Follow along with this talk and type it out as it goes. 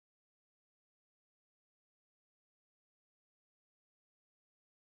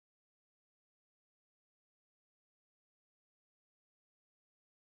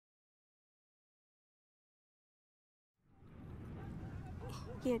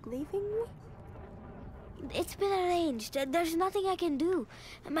You're leaving me? It's been arranged. There's nothing I can do.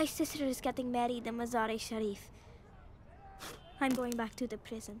 My sister is getting married in Mazar-e-Sharif. I'm going back to the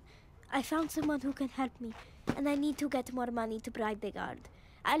prison. I found someone who can help me, and I need to get more money to bribe the guard.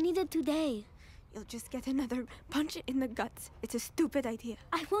 I'll need it today. You'll just get another punch in the guts. It's a stupid idea.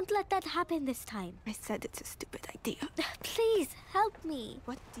 I won't let that happen this time. I said it's a stupid idea. Please, help me.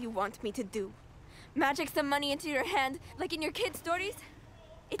 What do you want me to do? Magic some money into your hand, like in your kid stories?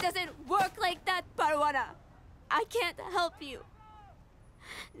 It doesn't work like that, Parwana. I can't help you.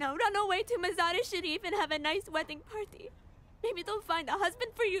 Now run away to Mazar-e-Sharif and have a nice wedding party. Maybe they'll find a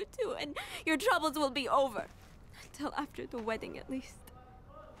husband for you too, and your troubles will be over. Until after the wedding, at least.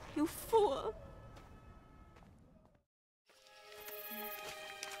 You fool.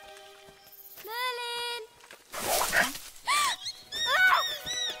 Merlin!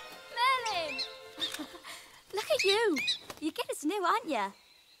 Merlin! Look at you! Your kid's new, aren't you?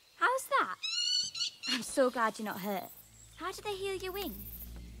 How's that? I'm so glad you're not hurt. How did they heal your wing?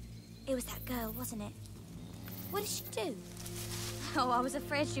 It was that girl, wasn't it? What did she do? Oh, I was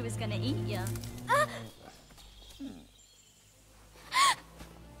afraid she was gonna eat you.